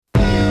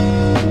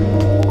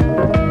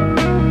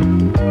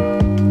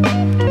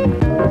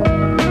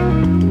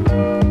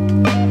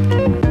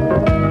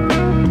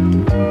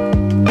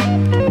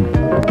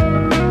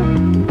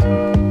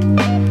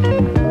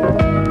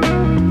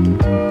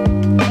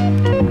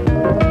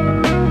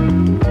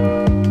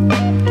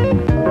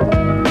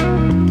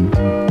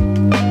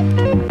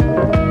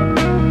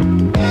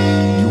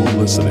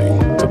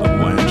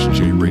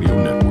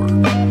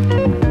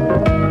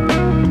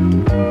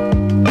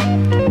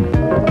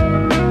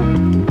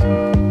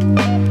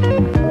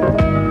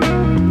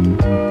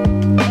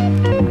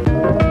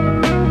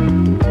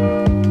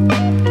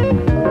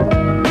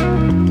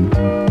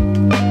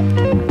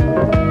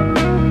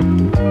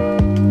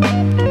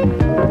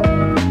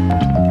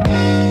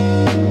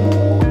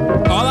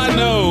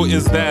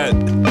is that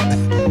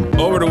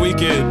over the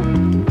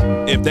weekend,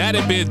 if that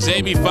had been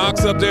Jamie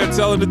Foxx up there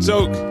telling the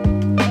joke,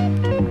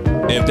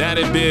 if that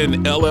had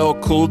been LL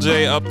Cool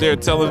J up there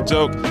telling the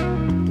joke,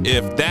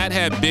 if that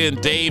had been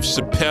Dave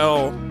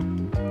Chappelle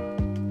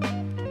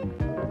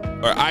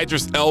or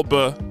Idris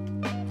Elba,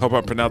 hope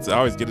I'm pronouncing, I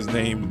always get his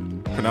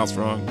name pronounced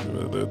wrong,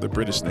 the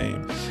British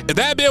name. If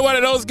that had been one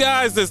of those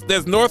guys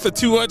that's north of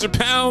 200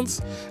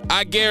 pounds,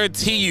 I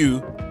guarantee you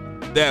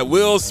that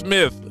Will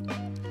Smith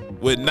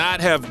would not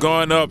have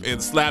gone up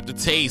and slapped the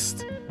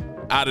taste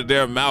out of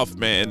their mouth,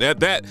 man.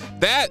 That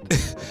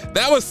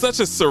was such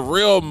a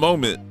surreal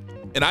moment.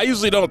 And I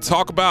usually don't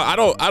talk about,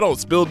 I don't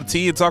spill the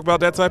tea and talk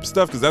about that type of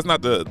stuff because that's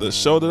not the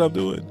show that I'm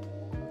doing.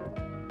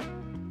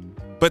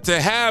 But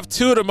to have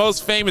two of the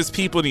most famous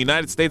people in the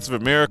United States of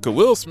America,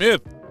 Will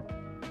Smith,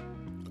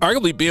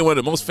 arguably being one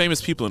of the most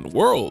famous people in the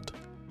world.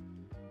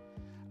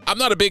 I'm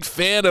not a big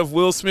fan of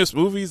Will Smith's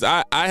movies.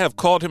 I have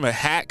called him a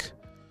hack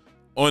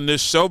on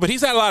this show, but he's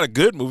had a lot of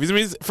good movies. I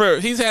mean,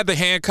 he's had the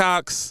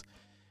Hancocks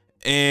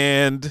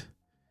and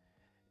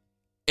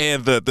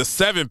the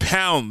 7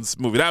 Pounds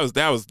movie. That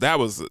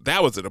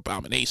was an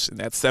abomination.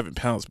 That 7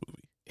 Pounds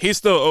movie. He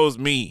still owes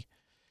me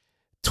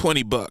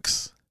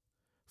 $20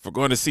 for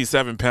going to see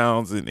 7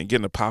 Pounds and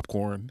getting a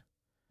popcorn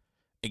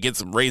and getting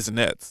some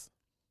Raisinets.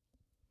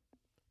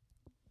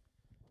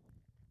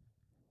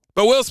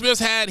 But Will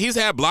Smith's he's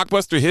had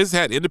Blockbuster, he's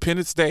had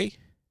Independence Day.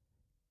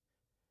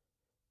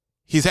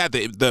 He's had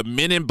the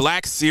Men in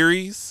Black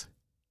series.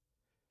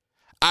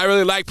 I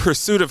really like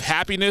Pursuit of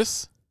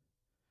Happiness.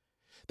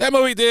 That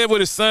movie he did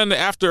with his son,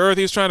 After Earth.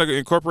 He was trying to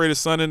incorporate his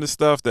son into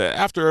stuff. That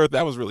After Earth,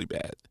 that was really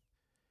bad.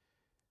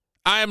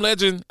 I Am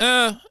Legend,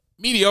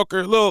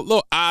 mediocre,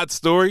 little odd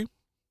story.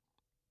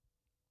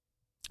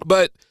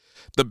 But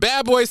the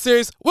Bad Boy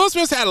series, Will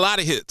Smith's had a lot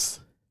of hits.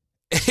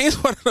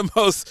 He's one of the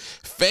most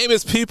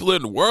famous people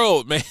in the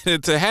world, man.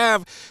 And to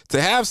have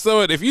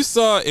someone, if you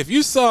saw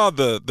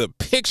the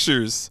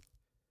pictures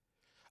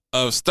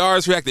of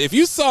stars reacting, if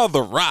you saw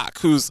The Rock,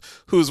 who's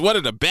one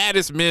of the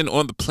baddest men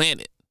on the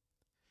planet,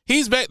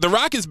 The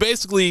Rock is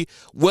basically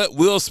what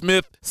Will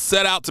Smith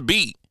set out to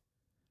be.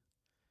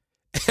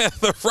 And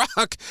The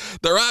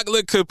Rock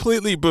looked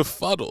completely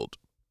befuddled.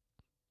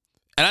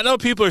 And I know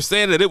people are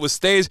saying that it was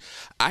staged.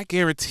 I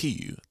guarantee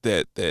you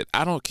that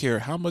I don't care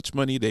how much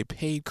money they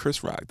paid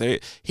Chris Rock.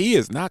 He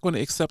is not going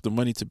to accept the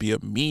money to be a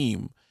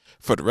meme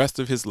for the rest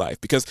of his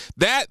life. Because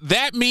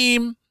that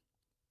meme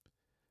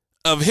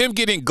of him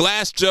getting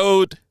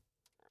glass-jawed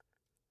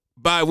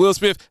by Will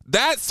Smith,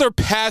 that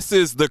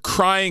surpasses the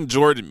crying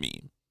Jordan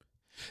meme.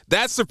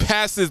 That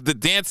surpasses the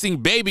dancing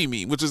baby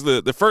meme, which is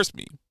the first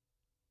meme.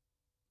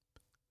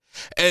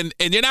 And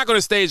you're not going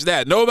to stage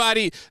that.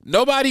 Nobody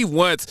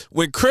wants,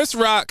 when Chris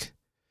Rock,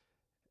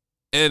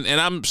 and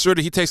I'm sure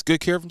that he takes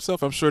good care of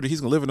himself. I'm sure that he's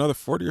going to live another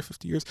 40 or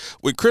 50 years.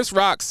 When Chris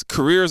Rock's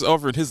career is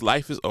over and his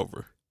life is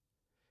over,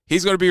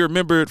 he's going to be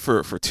remembered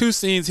for two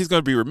scenes. He's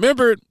going to be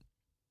remembered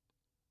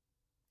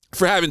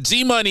for having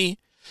G-Money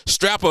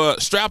strap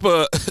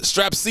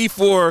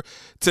C4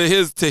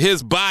 to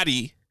his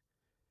body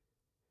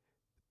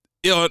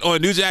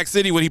on New Jack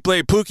City when he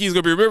played Pookie. He's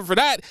going to be remembered for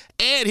that,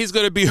 and he's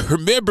going to be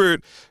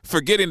remembered for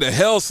getting the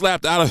hell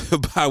slapped out of him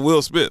by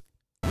Will Smith.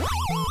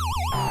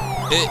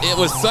 It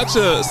was such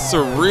a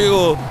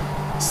surreal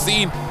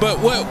scene, but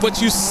what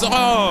you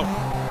saw,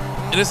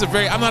 and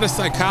I'm not a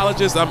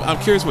psychologist.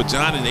 I'm curious what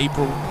John and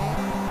April,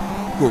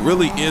 who are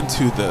really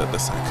into the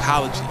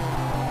psychology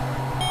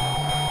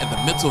and the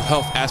mental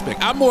health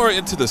aspect. I'm more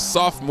into the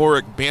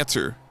sophomoric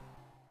banter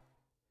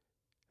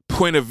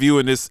point of view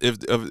in this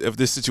of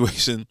this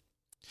situation.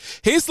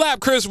 He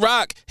slapped Chris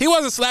Rock. He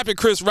wasn't slapping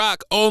Chris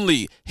Rock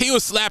only. He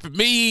was slapping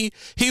me.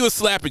 He was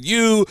slapping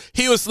you.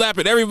 He was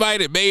slapping everybody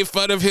that made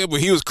fun of him when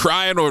he was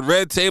crying on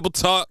Red Table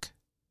Talk.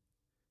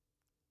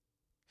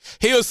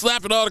 He was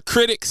slapping all the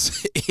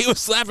critics. He was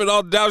slapping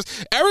all the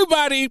doubters.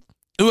 Everybody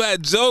who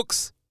had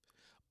jokes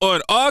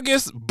on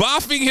August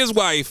boffing his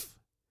wife,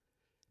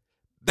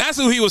 that's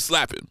who he was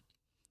slapping.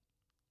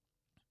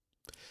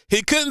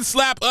 He couldn't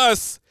slap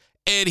us.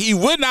 And he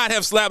would not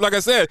have slapped, like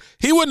I said,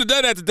 he wouldn't have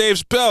done that to Dave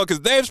Chappelle because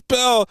Dave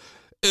Chappelle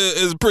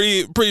is a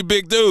pretty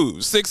big dude,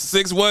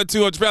 6'1",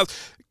 200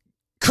 pounds.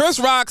 Chris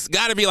Rock's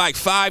got to be like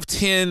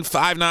 5'10",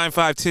 5'9",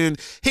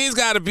 5'10". He's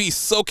got to be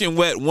soaking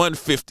wet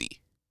 150.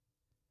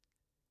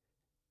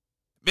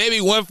 Maybe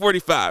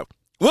 145.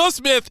 Will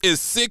Smith is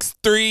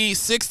 6'3",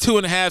 6'2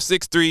 and a half,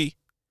 6'3".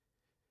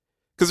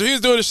 Because when he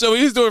was doing the show,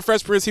 he was doing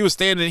Fresh Prince, he was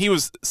standing,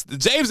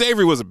 James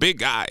Avery was a big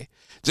guy.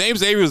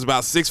 James Avery was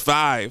about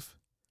 6'5".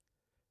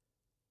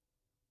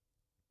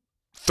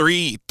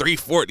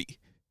 340.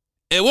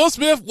 And Will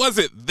Smith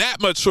wasn't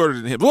that much shorter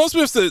than him. Will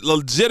Smith's a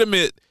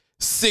legitimate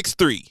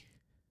 6'3".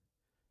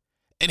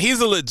 And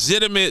he's a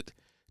legitimate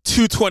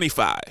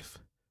 225.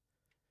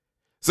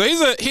 So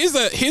he's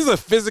a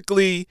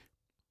physically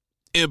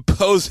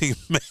imposing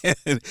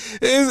man.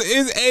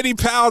 He's 80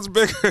 pounds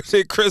bigger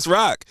than Chris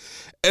Rock.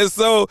 And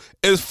so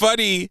it's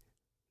funny,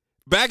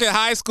 back in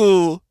high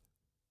school,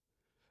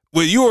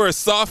 when you were a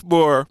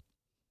sophomore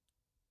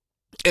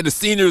and the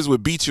seniors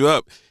would beat you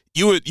up,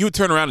 you would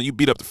turn around and you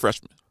beat up the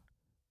freshman.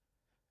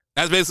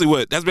 That's basically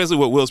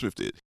what Will Smith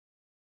did.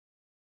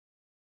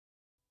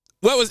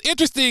 What was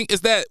interesting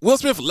is that Will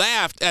Smith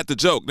laughed at the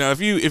joke. Now, if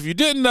you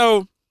didn't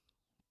know,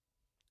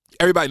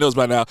 everybody knows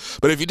by now,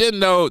 but if you didn't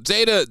know,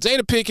 Jada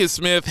Pinkett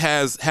Smith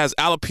has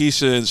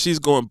alopecia and she's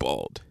going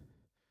bald.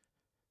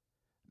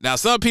 Now,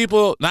 some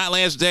people, not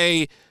Lance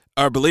J,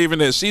 are believing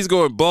that she's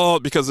going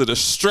bald because of the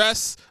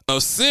stress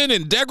of sin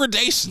and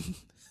degradation.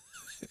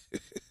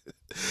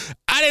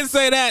 I didn't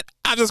say that.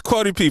 I'm just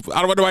quoting people.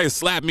 I don't know why you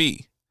slap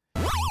me.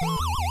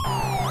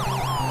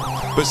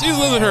 But she's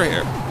losing her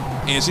hair.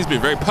 And she's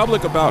been very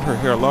public about her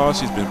hair loss.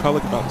 She's been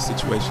public about the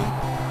situation.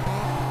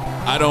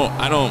 I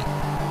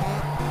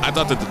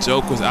thought that the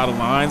joke was out of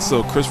line,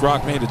 so Chris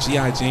Rock made a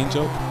G.I. Jane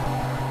joke.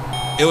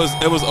 It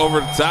was over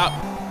the top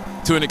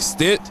to an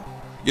extent.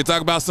 You're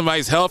talking about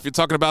somebody's health. You're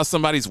talking about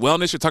somebody's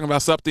wellness. You're talking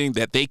about something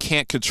that they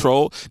can't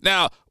control.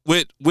 Now,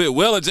 with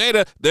Will and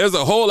Jada, there's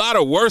a whole lot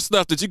of worse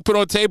stuff that you can put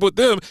on the table with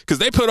them because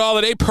they put all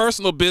of their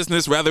personal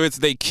business, whether it's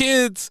their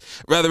kids,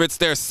 whether it's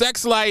their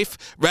sex life,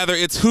 whether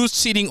it's who's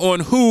cheating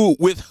on who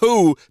with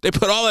who, they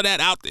put all of that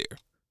out there.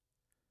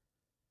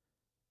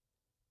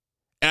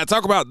 And I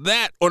talk about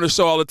that on the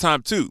show all the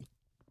time too.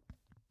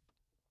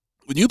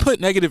 When you put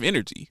negative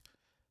energy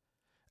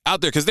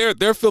out there, because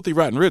they're filthy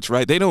rotten rich,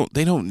 right? They don't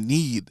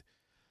need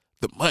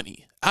the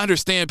money. I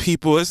understand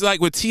people. It's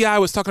like when T.I.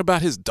 was talking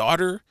about his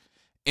daughter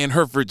and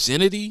her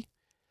virginity.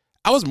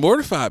 I was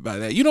mortified by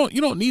that. You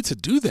don't need to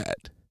do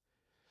that.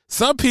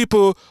 Some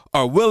people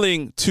are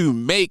willing to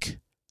make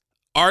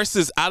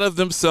arses out of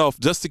themselves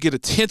just to get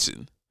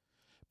attention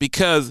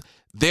because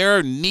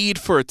their need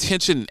for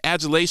attention and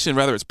adulation,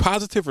 whether it's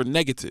positive or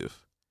negative,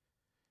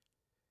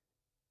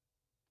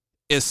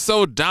 is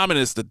so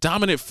dominant. It's the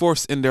dominant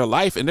force in their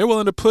life, and they're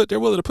willing to put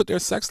their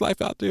sex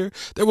life out there.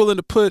 They're willing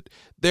to put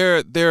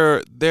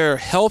their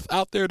health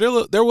out there.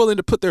 They're willing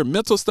to put their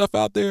mental stuff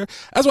out there.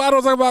 That's why I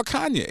don't talk about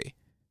Kanye.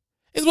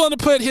 He's willing to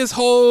put his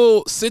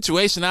whole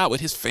situation out with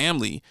his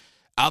family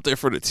out there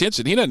for the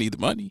attention. He doesn't need the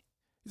money.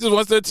 He just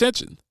wants the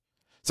attention.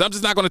 So I'm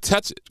just not going to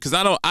touch it because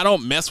I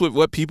don't mess with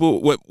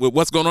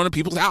what's going on in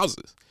people's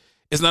houses.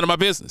 It's none of my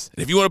business.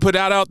 And if you want to put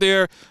that out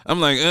there, I'm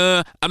like,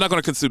 I'm not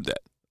going to consume that.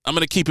 I'm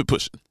going to keep it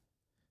pushing.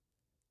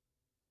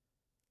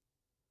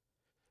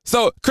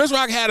 So Chris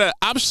Rock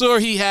I'm sure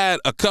he had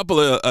a couple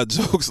of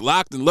jokes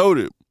locked and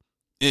loaded,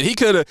 and he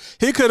could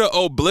have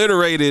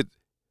obliterated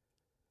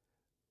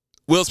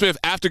Will Smith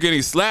after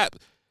getting slapped,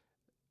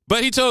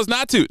 but he chose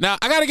not to. Now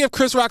I got to give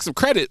Chris Rock some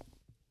credit.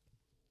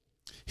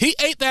 He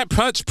ate that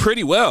punch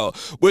pretty well,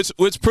 which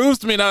proves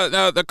to me now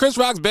that Chris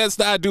Rock's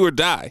Bed-Stuy do or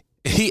die.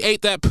 He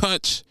ate that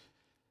punch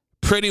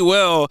pretty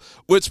well,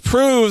 which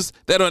proves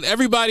that on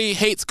Everybody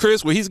Hates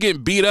Chris, where he's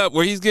getting beat up,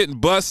 where he's getting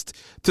bussed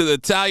to the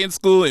Italian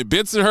school in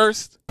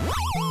Bensonhurst,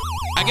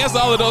 I guess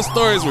all of those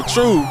stories were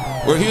true,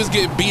 where he was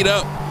getting beat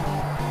up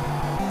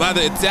by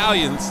the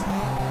Italians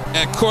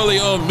at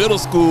Corleone Middle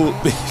School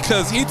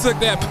because he took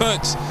that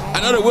punch.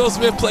 I know that Will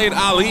Smith played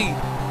Ali,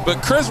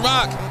 but Chris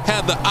Rock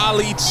had the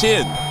Ali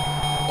chin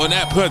on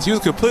that punch. He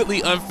was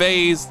completely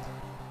unfazed.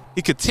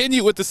 He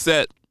continued with the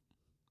set.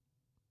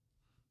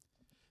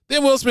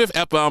 Then Will Smith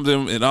F-bombed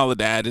him and all of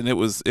that, and it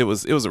was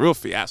a real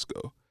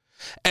fiasco.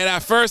 And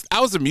at first, I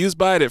was amused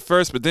by it at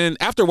first, but then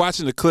after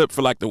watching the clip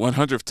for like the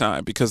 100th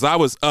time, because I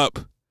was up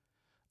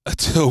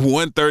until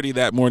 1:30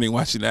 that morning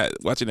watching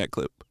that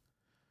clip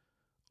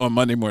on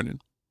Monday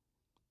morning,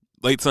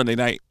 late Sunday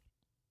night.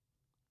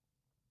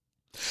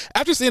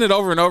 After seeing it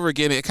over and over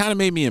again, it kind of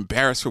made me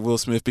embarrassed for Will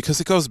Smith because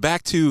it goes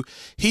back to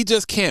he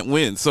just can't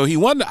win. So he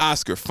won the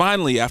Oscar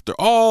finally after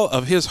all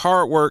of his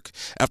hard work,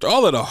 after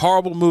all of the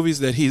horrible movies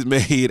that he's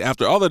made,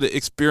 after all of the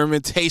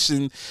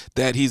experimentation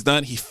that he's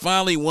done. He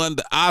finally won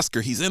the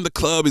Oscar. He's in the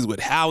club. He's with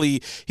Halle.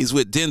 He's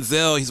with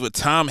Denzel. He's with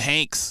Tom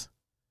Hanks.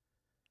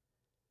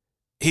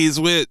 He's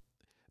with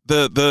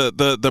the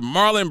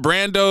Marlon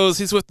Brandos.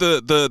 He's with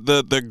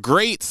the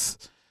greats.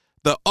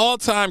 The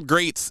all-time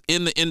greats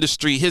in the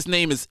industry. His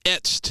name is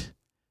etched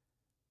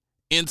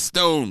in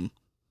stone.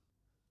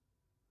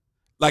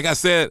 Like I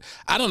said,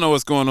 I don't know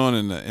what's going on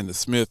in the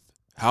Smith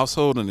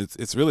household, and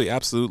it's really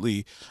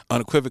absolutely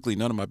unequivocally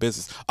none of my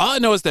business. All I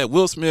know is that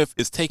Will Smith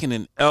is taking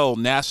an L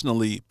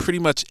nationally pretty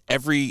much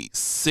every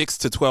 6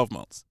 to 12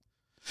 months.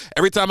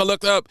 Every time I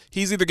looked up,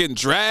 he's either getting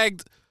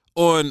dragged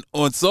on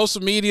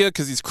social media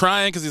because he's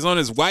crying because he's on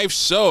his wife's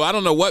show. I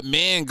don't know what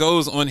man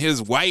goes on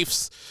his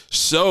wife's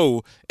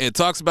show and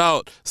talks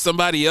about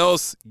somebody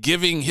else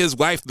giving his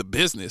wife the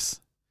business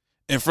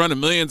in front of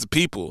millions of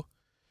people.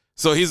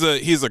 So he's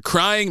a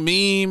crying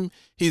meme.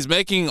 He's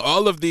making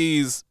all of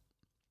these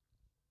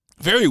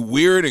very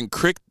weird and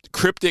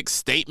cryptic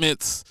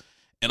statements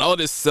and all of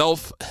this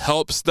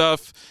self-help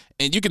stuff.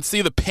 And you can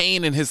see the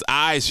pain in his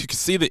eyes. You can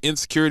see the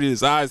insecurity in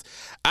his eyes.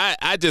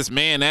 I just,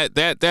 man,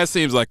 that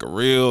seems like a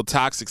real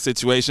toxic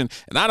situation.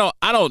 And I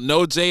don't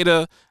know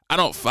Jada. I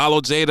don't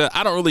follow Jada.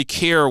 I don't really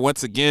care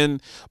once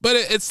again. But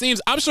it seems,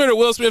 I'm sure that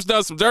Will Smith's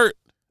done some dirt.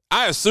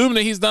 I assume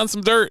that he's done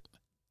some dirt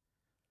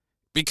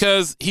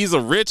because he's a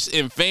rich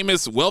and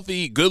famous,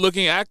 wealthy,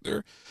 good-looking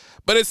actor.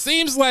 But it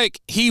seems like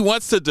he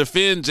wants to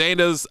defend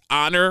Jada's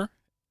honor.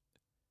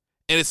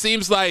 And it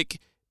seems like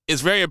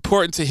it's very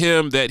important to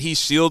him that he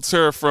shields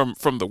her from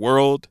the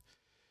world.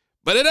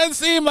 But it doesn't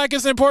seem like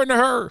it's important to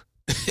her.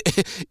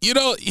 You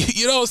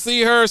don't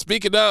see her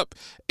speaking up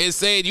and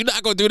saying, you're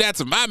not going to do that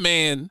to my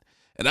man.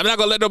 And I'm not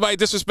going to let nobody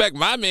disrespect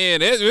my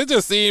man. It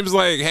just seems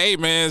like, hey,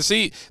 man,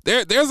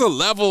 there's a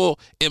level,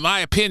 in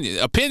my opinion,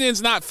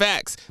 opinions, not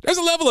facts. There's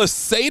a level of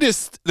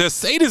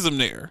sadism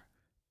there.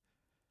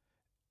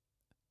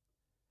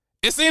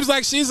 It seems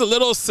like she's a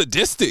little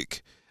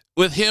sadistic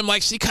with him.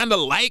 Like she kind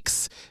of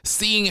likes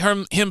seeing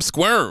him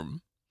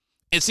squirm.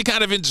 And she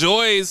kind of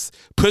enjoys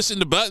pushing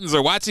the buttons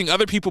or watching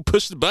other people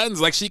push the buttons.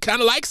 Like she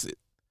kind of likes it.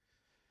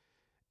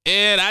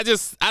 And I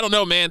don't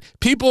know, man.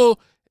 People,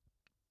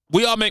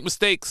 we all make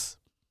mistakes.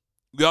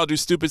 We all do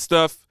stupid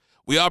stuff.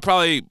 We all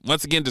probably,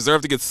 once again,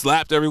 deserve to get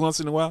slapped every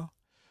once in a while.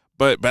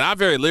 But I'm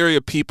very leery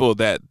of people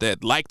that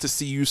like to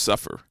see you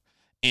suffer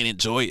and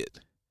enjoy it.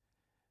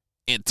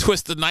 And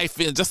twist the knife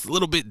in just a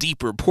little bit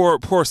deeper.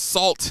 Pour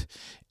salt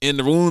in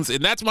the wounds.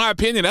 And that's my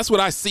opinion. That's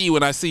what I see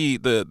when I see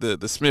the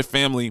Smith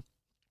family.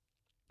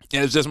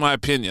 And it's just my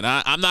opinion.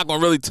 I'm not going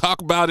to really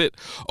talk about it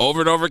over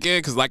and over again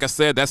because, like I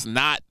said, that's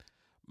not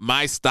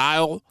my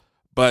style.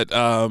 But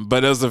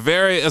it was a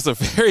very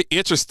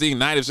interesting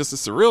night. It was just a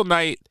surreal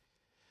night.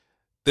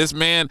 This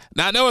man,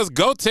 now I know it's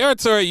GOAT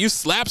territory. You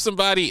slap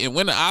somebody and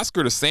win an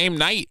Oscar the same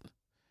night.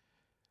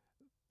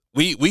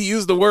 We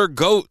use the word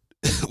GOAT.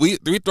 We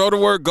throw the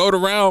word GOAT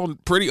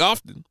around pretty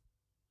often.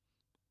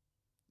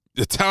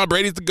 Tom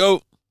Brady's the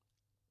GOAT.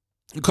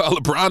 We call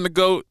LeBron the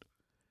GOAT.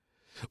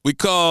 We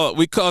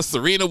call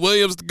Serena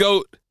Williams the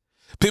GOAT.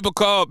 People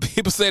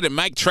say that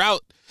Mike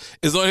Trout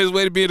is on his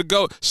way to being the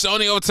GOAT.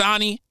 Shohei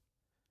Ohtani.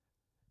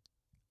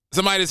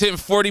 Somebody that's hitting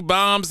 40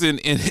 bombs and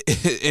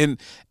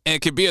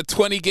can be a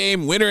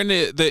 20-game winner in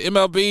the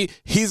MLB.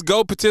 He's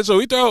GOAT potential.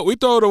 We throw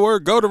the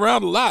word GOAT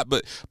around a lot,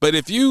 but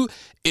if you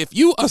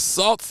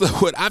assault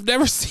someone, I've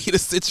never seen a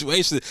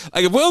situation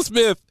like if Will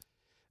Smith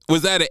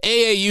was at an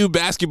AAU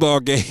basketball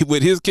game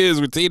when his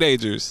kids were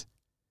teenagers,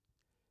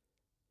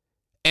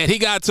 and he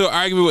got to an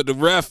argument with the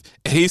ref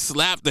and he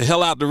slapped the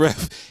hell out the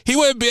ref. He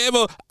wouldn't be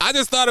able. I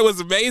just thought it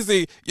was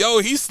amazing. Yo,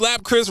 he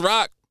slapped Chris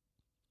Rock.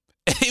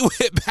 And he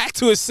went back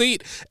to his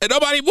seat, and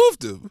nobody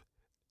moved him.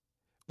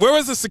 Where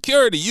was the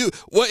security? In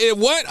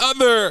what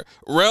other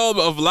realm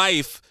of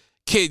life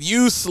can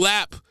you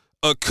slap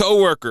a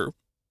coworker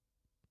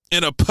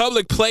in a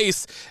public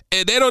place,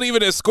 and they don't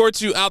even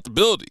escort you out the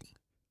building?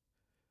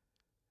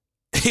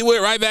 He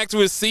went right back to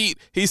his seat.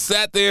 He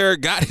sat there,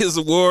 got his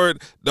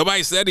award.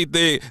 Nobody said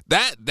anything.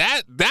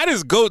 That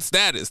is GOAT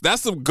status.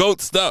 That's some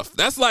GOAT stuff.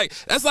 That's like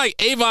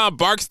Avon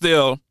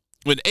Barksdale.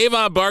 When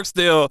Avon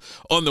Barksdale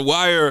on The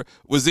Wire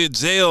was in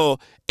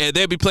jail and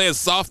they'd be playing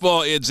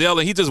softball in jail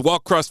and he just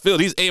walked across the field,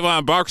 he's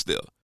Avon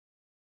Barksdale.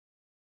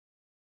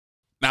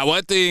 Now,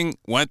 one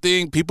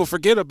thing people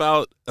forget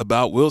about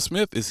Will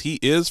Smith is he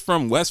is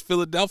from West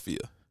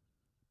Philadelphia.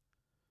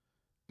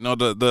 You know,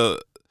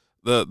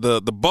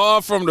 the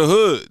ball from the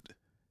hood.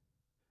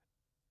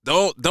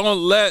 Don't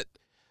let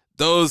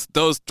those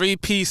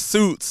 3-piece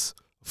suits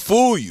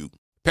fool you.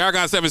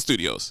 Paragon 7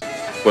 Studios.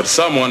 Would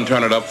someone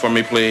turn it up for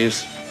me,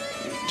 please?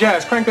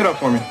 Jazz, crank it up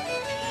for me.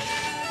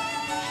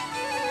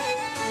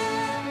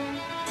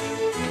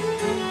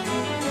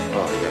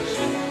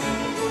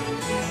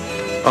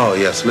 Oh,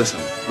 yes, listen,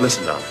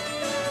 darling.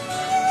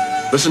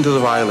 Listen to the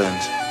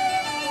violins.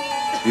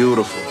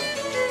 Beautiful.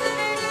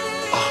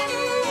 Oh.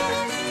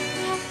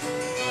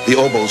 The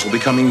oboes will be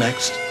coming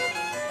next.